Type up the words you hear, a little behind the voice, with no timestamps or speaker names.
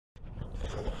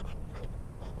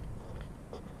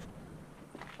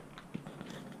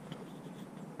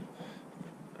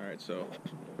Alright, so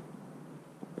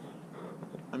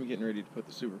I'm getting ready to put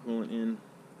the super coolant in,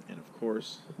 and of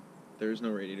course there is no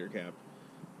radiator cap.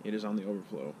 It is on the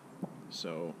overflow.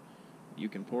 So you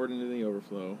can pour it into the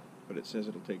overflow, but it says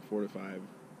it'll take 4 to 5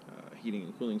 heating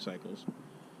and cooling cycles,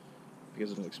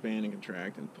 because it'll expand and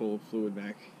contract and pull fluid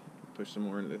back, push some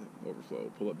more into the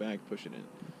overflow, pull it back, push it in,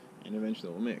 and eventually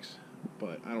it will mix.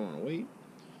 But I don't want to wait,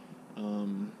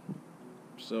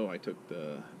 so I took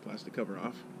the plastic cover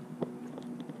off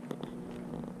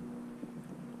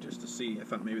just to see. I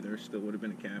thought maybe there still would have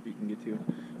been a cap you can get to.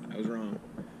 I was wrong.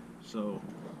 So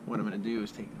what I'm going to do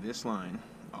is take this line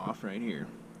off right here,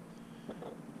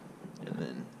 and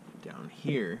then down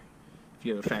here, if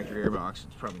you have a factory air box,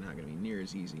 it's probably not going to be near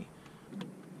as easy.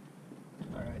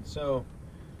 Alright, so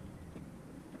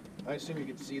I assume you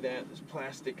can see that this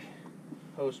plastic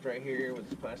post right here with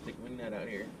this plastic wing nut out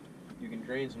here. You can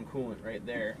drain some coolant right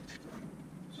there,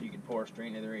 so you can pour straight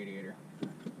into the radiator.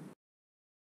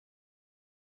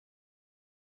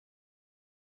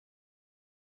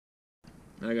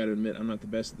 I gotta admit, I'm not the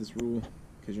best at this rule,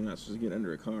 because you're not supposed to get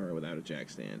under a car without a jack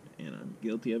stand, and I'm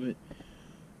guilty of it,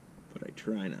 but I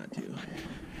try not to.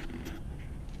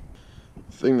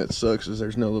 The thing that sucks is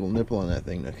there's no little nipple on that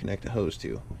thing to connect a hose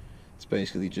to. It's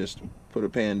basically just put a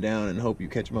pan down and hope you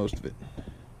catch most of it.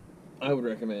 I would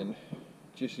recommend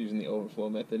just using the overflow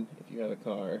method if you have a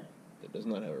car that does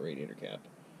not have a radiator cap.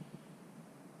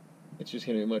 It's just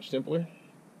going to be much simpler.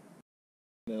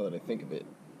 Now that I think of it,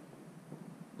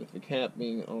 with the cap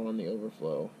being on the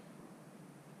overflow,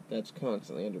 that's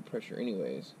constantly under pressure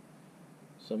anyways.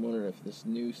 So I'm wondering if this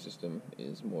new system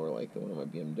is more like the one on my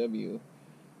BMW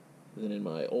than in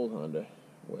my old Honda,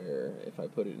 where if I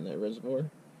put it in that reservoir,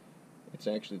 it's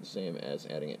actually the same as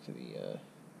adding it to the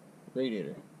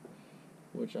radiator,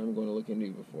 which I'm going to look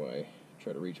into before I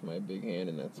try to reach my big hand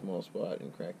in that small spot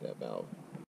and crack that valve.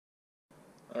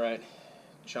 Alright,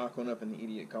 chalk one up in the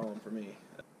idiot column for me.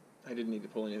 I didn't need to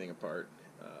pull anything apart.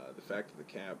 The fact that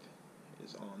the cap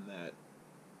is on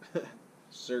that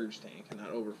surge tank, not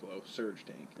overflow, surge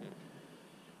tank,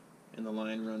 and the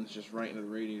line runs just right into the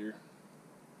radiator,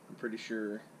 I'm pretty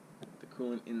sure the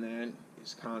coolant in that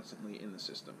is constantly in the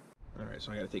system. Alright,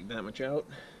 so I gotta take that much out.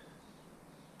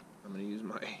 I'm gonna use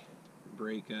my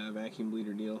brake vacuum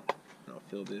bleeder deal, and I'll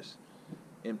fill this,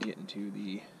 empty it into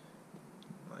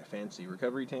my fancy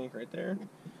recovery tank right there.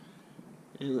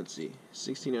 And let's see,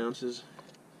 16 ounces.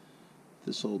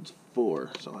 This holds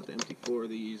 4, so I'll have to empty 4 of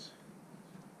these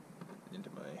into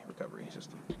my recovery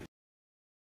system.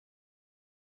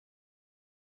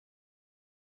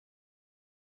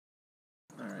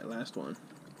 Alright, last one.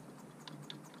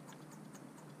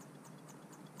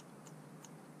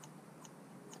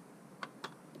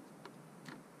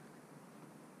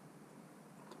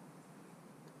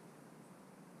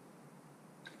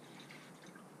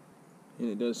 And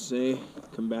it does say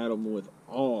compatible with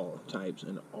all types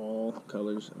and all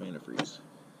colors of antifreeze.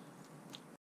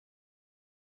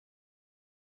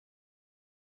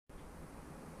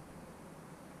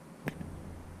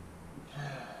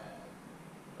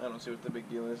 I don't see what the big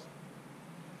deal is.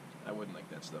 I wouldn't like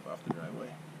that stuff off the driveway.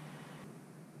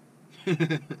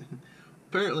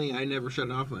 Apparently I never shut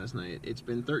it off last night. It's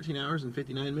been 13 hours and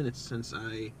 59 minutes since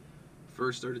I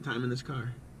first started timing this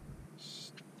car.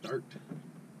 Start.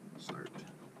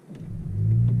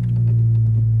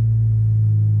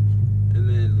 And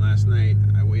then last night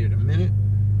I waited a minute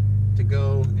to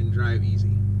go and drive easy.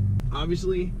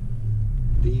 Obviously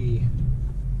the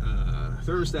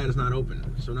thermostat is not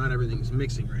open, so not everything's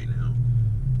mixing right now.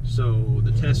 So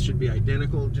the test should be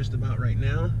identical just about right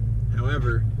now.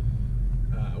 However,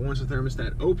 once the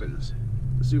thermostat opens,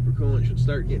 the super coolant should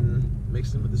start getting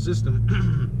mixed in with the system,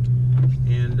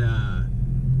 and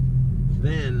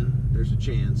then there's a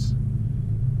chance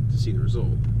to see the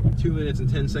result. 2 minutes and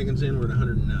 10 seconds in, we're at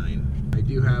 109. I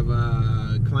do have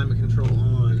climate control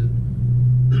on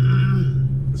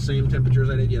the same temperature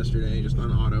as I did yesterday, just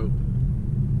on auto.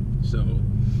 So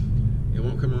it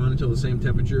won't come on until the same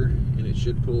temperature, and it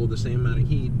should pull the same amount of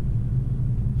heat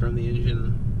from the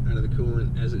engine out of the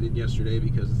coolant as it did yesterday,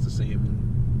 because it's the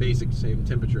same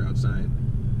temperature outside.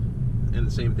 And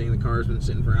the same thing, the car's been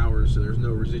sitting for hours, so there's no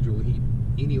residual heat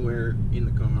anywhere in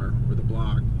the car or the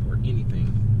block or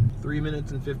anything. 3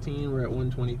 minutes and 15, we're at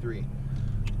 123.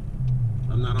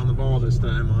 I'm not on the ball this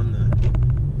time on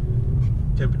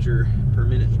the temperature per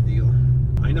minute deal.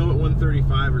 I know at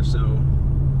 135 or so,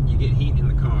 you get heat in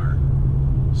the car.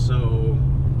 So,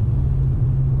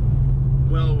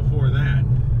 well before that,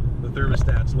 the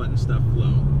thermostat's letting stuff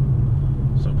flow.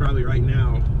 So probably right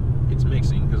now, it's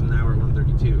mixing, because now we're at 135.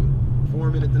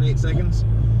 minutes and 8 seconds.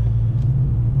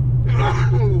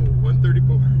 Oh,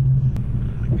 134. Oh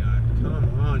my god,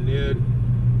 come on, dude.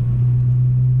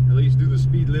 At least do the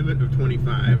speed limit of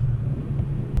 25.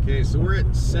 Okay, so we're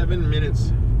at 7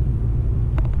 minutes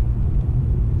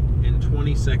and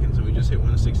 20 seconds, and we just hit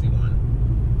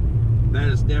 161. That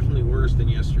is definitely worse than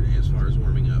yesterday as far as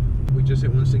warming up. We just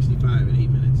hit 165 in 8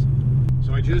 minutes.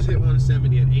 So I just hit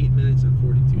 170 at 8 minutes and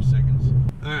 42 seconds.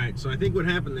 Alright, so I think what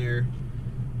happened there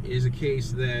is a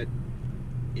case that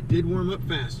it did warm up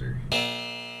faster.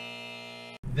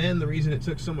 Then the reason it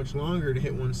took so much longer to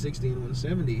hit 160 and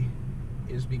 170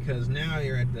 is because now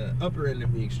you're at the upper end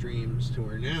of the extremes, to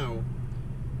where now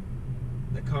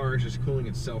the car is just cooling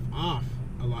itself off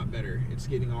a lot better. It's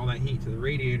getting all that heat to the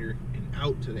radiator and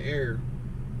out to the air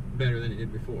better than it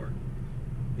did before.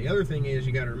 The other thing is,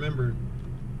 you got to remember,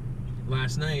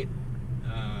 last night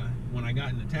when I got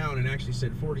into town, it actually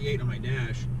said 48 on my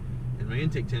dash, and my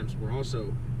intake temps were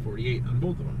also 48 on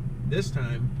both of them. This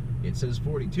time it says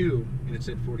 42 and it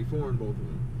said 44 on both of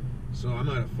them. So I'm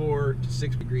at a 4 to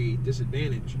 6 degree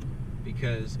disadvantage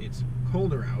because it's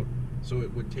colder out, so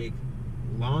it would take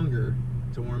longer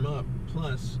to warm up.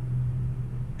 Plus,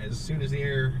 as soon as the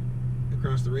air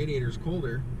across the radiator is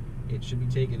colder, it should be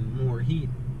taking more heat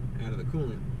out of the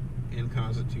coolant and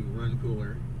cause it to run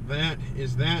cooler. That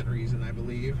is that reason, I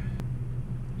believe.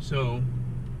 So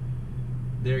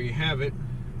there you have it.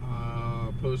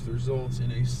 I'll post the results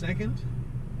in a second.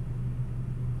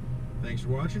 Thanks for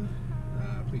watching.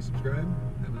 Please subscribe.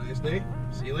 Have a nice day.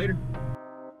 See you later.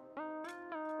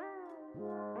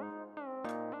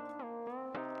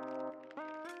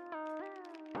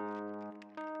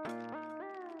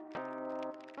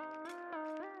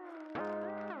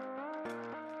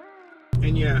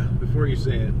 And yeah, before you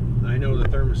say it, I know the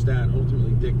thermostat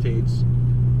ultimately dictates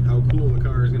how cool the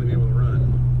car is going to be able to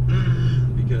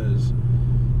run. Because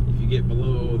if you get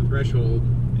below the threshold,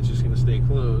 it's just going to stay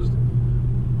closed.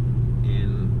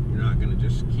 And you're not going to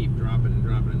just keep dropping and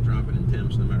dropping and dropping in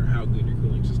temps no matter how good your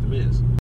cooling system is.